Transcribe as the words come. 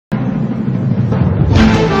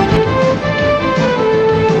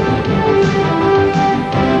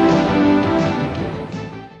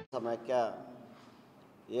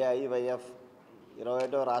AIYF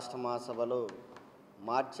 21వ రాష్ట్ర మహాసభలు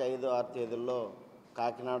మార్చి 5-6 తేదీల్లో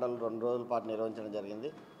కాకినాడలో 2 రోజుల పాటు నిర్వహించడం జరిగింది.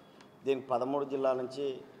 దీనికి 13 జిల్లాల నుంచి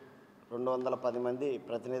 210 మంది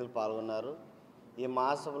ప్రతినిధులు పాల్గొన్నారు. ఈ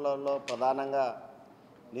మహాసభలలో ప్రధానంగా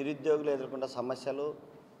నిరుద్యోగులు ఎదుర్కొన్న సమస్యలు,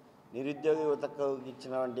 నిరుద్యోగ యువతకు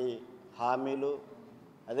ఇచ్చినటువంటి హామీలు,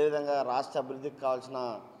 అదేవిధంగా రాష్ట్ర అభివృద్ధికి కావాల్సిన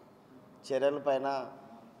చర్యలపైన,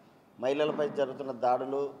 మహిళలపై జరుగుతున్న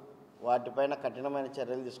దాడులు, వాటిపైన కఠినమైన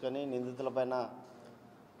చర్యలు తీసుకొని నిందితులపైన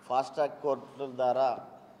ఫాస్ట్ ట్రాక్ కోర్టుల ద్వారా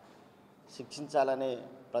శిక్షించాలని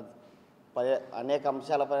అనేక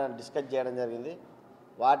అంశాలపైన డిస్కస్ చేయడం జరిగింది.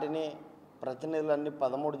 వాటిని ప్రతినిధులన్నీ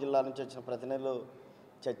 13 జిల్లాల నుంచి వచ్చిన ప్రతినిధులు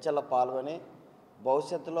చర్చల్లో పాల్గొని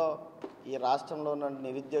భవిష్యత్తులో ఈ రాష్ట్రంలో ఉన్న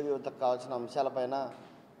నిరుద్యోగ యువతకు కావాల్సిన అంశాలపైన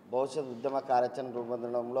భవిష్యత్ ఉద్యమ కార్యాచరణ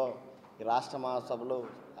రూపొందడంలో ఈ రాష్ట్ర మహాసభలు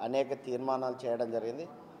అనేక తీర్మానాలు చేయడం జరిగింది.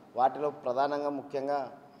 వాటిలో ప్రధానంగా ముఖ్యంగా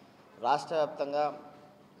రాష్ట్ర వ్యాప్తంగా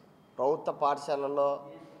ప్రభుత్వ పాఠశాలల్లో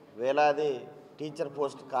వేలాది టీచర్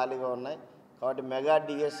పోస్టులు ఖాళీగా ఉన్నాయి. కాబట్టి మెగా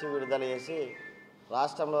డిఎస్సి విడుదల చేసి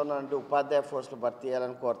రాష్ట్రంలో ఉన్నటువంటి ఉపాధ్యాయ పోస్టులు భర్తీ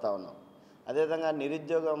చేయాలని కోరుతా ఉన్నాం. అదేవిధంగా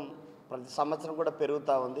నిరుద్యోగం ప్రతి సంవత్సరం కూడా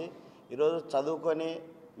పెరుగుతూ ఉంది. ఈరోజు చదువుకొని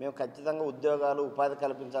మేము ఖచ్చితంగా ఉద్యోగాలు, ఉపాధి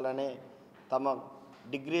కల్పించాలని తమ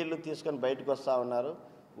డిగ్రీలు తీసుకొని బయటకు వస్తూ ఉన్నారు.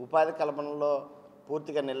 ఉపాధి కల్పనలో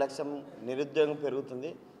పూర్తిగా నిర్లక్ష్యం, నిరుద్యోగం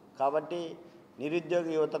పెరుగుతుంది. కాబట్టి నిరుద్యోగ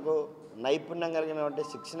యువతకు నైపుణ్యం కలిగినటువంటి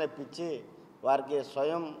శిక్షణ ఇప్పించి వారికి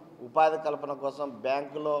స్వయం ఉపాధి కల్పన కోసం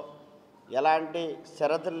బ్యాంకులో ఎలాంటి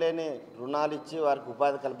షరతులు లేని రుణాలు ఇచ్చి వారికి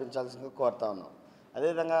ఉపాధి కల్పించాల్సిందిగా కోరుతా ఉన్నాం.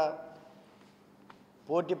 అదేవిధంగా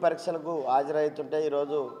పోటీ పరీక్షలకు హాజరవుతుంటే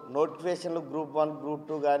ఈరోజు నోటిఫికేషన్లు గ్రూప్ 1, గ్రూప్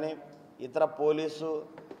 2 కానీ ఇతర పోలీసు,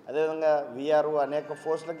 అదేవిధంగా విఆర్ఓ అనేక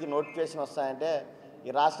పోస్టులకి నోటిఫికేషన్ వస్తాయంటే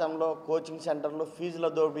ఈ రాష్ట్రంలో కోచింగ్ సెంటర్లు ఫీజుల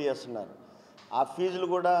దోపిడీ చేస్తున్నారు. ఆ ఫీజులు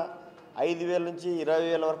కూడా 5,000 నుంచి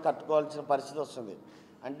 20,000 వరకు కట్టుకోవాల్సిన పరిస్థితి వస్తుంది.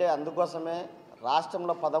 అంటే అందుకోసమే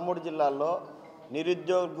రాష్ట్రంలో 13 జిల్లాల్లో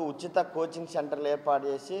నిరుద్యోగులకు ఉచిత కోచింగ్ సెంటర్లు ఏర్పాటు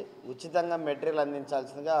చేసి ఉచితంగా మెటీరియల్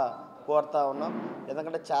అందించాల్సిందిగా కోరుతా ఉన్నాం.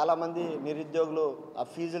 ఎందుకంటే చాలామంది నిరుద్యోగులు ఆ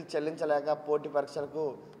ఫీజులు చెల్లించలేక పోటీ పరీక్షలకు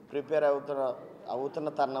ప్రిపేర్ అవుతున్న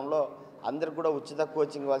తరుణంలో అందరికి కూడా ఉచిత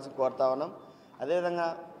కోచింగ్ ఇవ్వాల్సి కోరుతా ఉన్నాం. అదేవిధంగా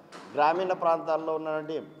గ్రామీణ ప్రాంతాల్లో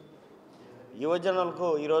ఉన్నటువంటి యువజనులకు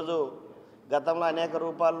ఈరోజు గతంలో అనేక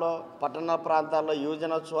రూపాల్లో పట్టణ ప్రాంతాల్లో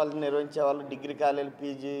యువజనోత్సవాలు నిర్వహించేవాళ్ళు, డిగ్రీ కాలేజీలు,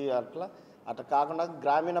 పీజీ అట్లా కాకుండా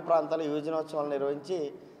గ్రామీణ ప్రాంతాల్లో యువజనోత్సవాలు నిర్వహించి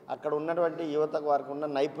అక్కడ ఉన్నటువంటి యువతకు వారికి ఉన్న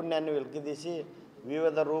నైపుణ్యాన్ని వెలికితీసి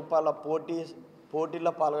వివిధ రూపాల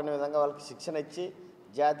పోటీల్లో పాల్గొనే విధంగా వాళ్ళకి శిక్షణ ఇచ్చి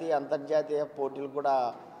జాతీయ, అంతర్జాతీయ పోటీలు కూడా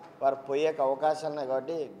వారు పోయే అవకాశాలు ఉన్నాయి.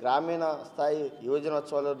 కాబట్టి గ్రామీణ స్థాయి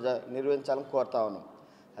యువజనోత్సవాలు నిర్వహించాలని కోరుతా ఉన్నాం.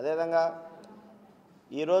 అదేవిధంగా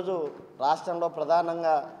ఈరోజు రాష్ట్రంలో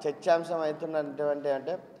ప్రధానంగా చర్చాంశం అవుతున్నటువంటి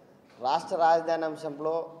అంటే రాష్ట్ర రాజధాని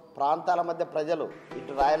అంశంలో ప్రాంతాల మధ్య ప్రజలు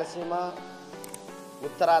ఇటు రాయలసీమ,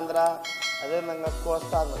 ఉత్తరాంధ్ర, అదేవిధంగా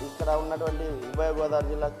కోస్తా ఇక్కడ ఉన్నటువంటి ఉభయ గోదావరి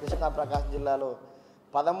జిల్లా, కృష్ణా, ప్రకాశం జిల్లాలో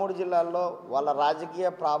 13 జిల్లాల్లో వాళ్ళ రాజకీయ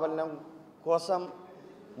ప్రాబల్యం కోసం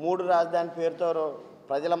 3 రాజధాని పేరుతో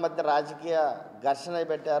ప్రజల మధ్య రాజకీయ ఘర్షణ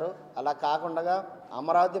పెట్టారు. అలా కాకుండా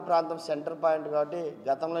అమరావతి ప్రాంతం సెంటర్ పాయింట్ కాబట్టి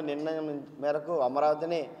గతంలో నిర్ణయం మేరకు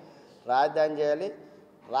అమరావతిని రాజధాని చేయాలి.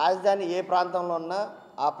 రాజధాని ఏ ప్రాంతంలో ఉన్నా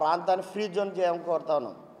ఆ ప్రాంతాన్ని ఫ్రీ జోన్ చేయడం కోరుతా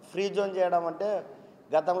ఉన్నాం. ఫ్రీ జోన్ చేయడం అంటే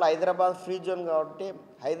గతంలో హైదరాబాద్ ఫ్రీ జోన్ కాబట్టి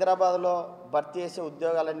హైదరాబాద్లో భర్తీ చేసే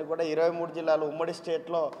ఉద్యోగాలన్నీ కూడా 23 జిల్లాలు ఉమ్మడి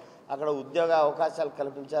స్టేట్లో అక్కడ ఉద్యోగ అవకాశాలు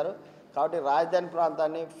కల్పించారు. కాబట్టి రాజధాని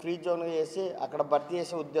ప్రాంతాన్ని ఫ్రీ జోన్గా చేసి అక్కడ భర్తీ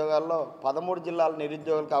చేసే ఉద్యోగాల్లో 13 జిల్లాల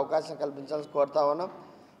నిరుద్యోగులకు అవకాశం కల్పించాలని కోరుతా ఉన్నాం.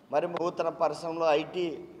 మరి నూతన పరిశ్రమలో ఐటీ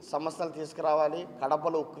సంస్థలు తీసుకురావాలి.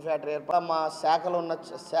 కడపలో ఉక్కు ఫ్యాక్టరీ ఏర్పడ మా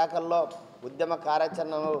శాఖల్లో ఉద్యమ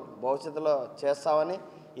కార్యాచరణను భవిష్యత్తులో చేస్తామని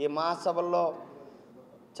ఈ మహాసభల్లో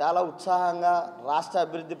చాలా ఉత్సాహంగా రాష్ట్ర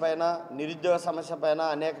అభివృద్ధి పైన, నిరుద్యోగ సమస్య పైన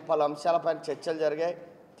పలు అంశాలపైన చర్చలు జరిగాయి.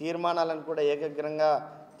 తీర్మానాలను కూడా ఏకగ్రంగా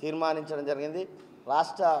తీర్మానించడం జరిగింది.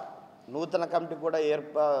 రాష్ట్ర నూతన కమిటీ కూడా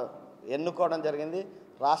ఎన్నుకోవడం జరిగింది.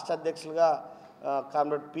 రాష్ట్ర అధ్యక్షులుగా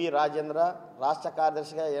కామ్రేడ్ పి రాజేంద్ర, రాష్ట్ర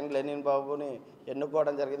కార్యదర్శిగా లెనిన్ బాబుని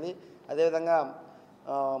ఎన్నుకోవడం జరిగింది. అదేవిధంగా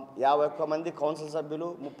 51 మంది కౌన్సిల్ సభ్యులు,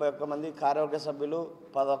 31 మంది కార్యవర్గ సభ్యులు,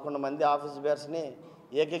 11 మంది ఆఫీస్ బేర్స్ని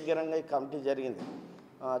ఏకగ్రంగా ఈ కమిటీ జరిగింది.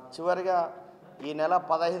 చివరిగా ఈ నెల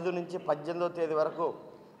 15 నుంచి 18వ తేదీ వరకు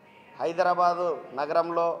హైదరాబాదు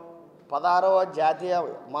నగరంలో 16వ జాతీయ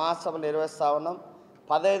మహాసభ నిర్వహిస్తూ ఉన్నాం.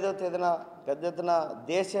 15వ తేదీన పెద్ద ఎత్తున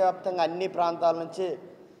దేశవ్యాప్తంగా అన్ని ప్రాంతాల నుంచి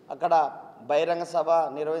అక్కడ బహిరంగ సభ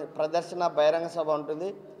ప్రదర్శన బహిరంగ సభ ఉంటుంది.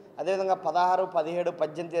 అదేవిధంగా 16, 17,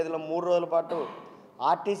 18 తేదీలో 3 రోజుల పాటు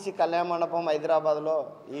ఆర్టీసీ కళ్యాణ మండపం హైదరాబాద్లో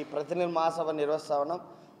ఈ ప్రతినిధి మహాసభ నిర్వహిస్తూ ఉన్నాం.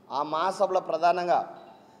 ఆ మహాసభలో ప్రధానంగా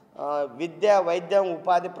విద్య, వైద్యం,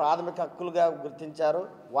 ఉపాధి ప్రాథమిక హక్కులుగా గుర్తించారు.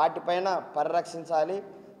 వాటిపైన పరిరక్షించాలి.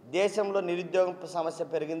 దేశంలో నిరుద్యోగ సమస్య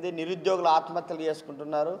పెరిగింది. నిరుద్యోగులు ఆత్మహత్యలు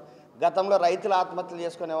చేసుకుంటున్నారు. గతంలో రైతులు ఆత్మహత్యలు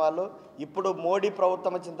చేసుకునేవాళ్ళు. ఇప్పుడు మోడీ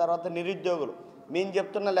ప్రభుత్వం వచ్చిన తర్వాత నిరుద్యోగులు మేము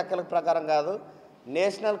చెప్తున్న లెక్కల ప్రకారం కాదు,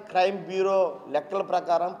 నేషనల్ క్రైమ్ బ్యూరో లెక్కల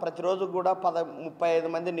ప్రకారం ప్రతిరోజు కూడా 35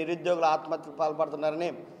 మంది నిరుద్యోగులు ఆత్మహత్యలు పాల్పడుతున్నారని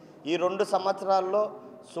ఈ 2 సంవత్సరాల్లో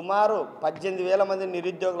సుమారు 18,000 మంది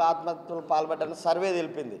నిరుద్యోగులు ఆత్మహత్యలు పాల్పడ్డారని సర్వే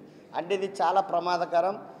తెలిపింది. అంటే ఇది చాలా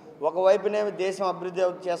ప్రమాదకరం. ఒకవైపునేమో దేశం అభివృద్ధి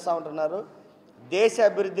చేస్తూ ఉంటున్నారు. దేశ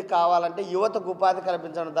అభివృద్ధి కావాలంటే యువతకు ఉపాధి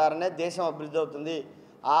కల్పించడం ద్వారానే దేశం అభివృద్ధి అవుతుంది.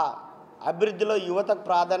 ఆ అభివృద్ధిలో యువతకు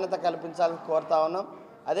ప్రాధాన్యత కల్పించాలని కోరుతా ఉన్నాం.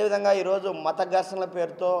 అదేవిధంగా ఈరోజు మత ఘర్షణల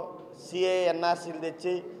పేరుతో సిఏ, ఎన్ఆర్సీలు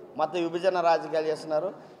తెచ్చి మత విభజన రాజకీయాలు చేస్తున్నారు.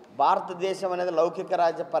 భారతదేశం అనేది లౌకిక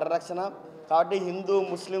రాజ్య పరిరక్షణ కాబట్టి హిందూ,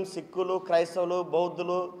 ముస్లిం, సిక్కులు, క్రైస్తవులు,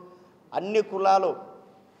 బౌద్ధులు, అన్ని కులాలు,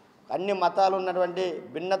 అన్ని మతాలు ఉన్నటువంటి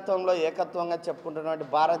భిన్నత్వంలో ఏకత్వంగా చెప్పుకుంటున్నటువంటి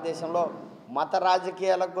భారతదేశంలో మత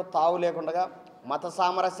రాజకీయాలకు తావు లేకుండా మత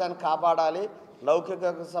సామరస్యాన్ని కాపాడాలి, లౌకిక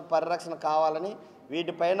పరిరక్షణ కావాలని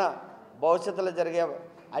వీటిపైన భవిష్యత్తులో జరిగే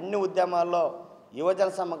అన్ని ఉద్యమాల్లో యువజన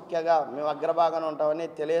సమాఖ్యగా మేము అగ్రభాగాన ఉంటామని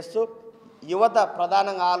తెలియజేస్తూ యువత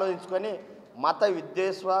ప్రధానంగా ఆలోచించుకొని మత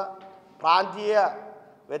విద్వేష ప్రాంతీయ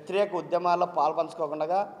వ్యతిరేక ఉద్యమాల్లో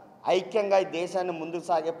పాల్పంచుకోకుండా ఐక్యంగా ఈ దేశాన్ని ముందుకు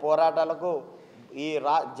సాగే పోరాటాలకు ఈ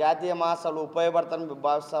జాతీయ మహాసభలు ఉపయోగపడతారని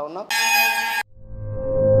భావిస్తూ ఉన్నాం.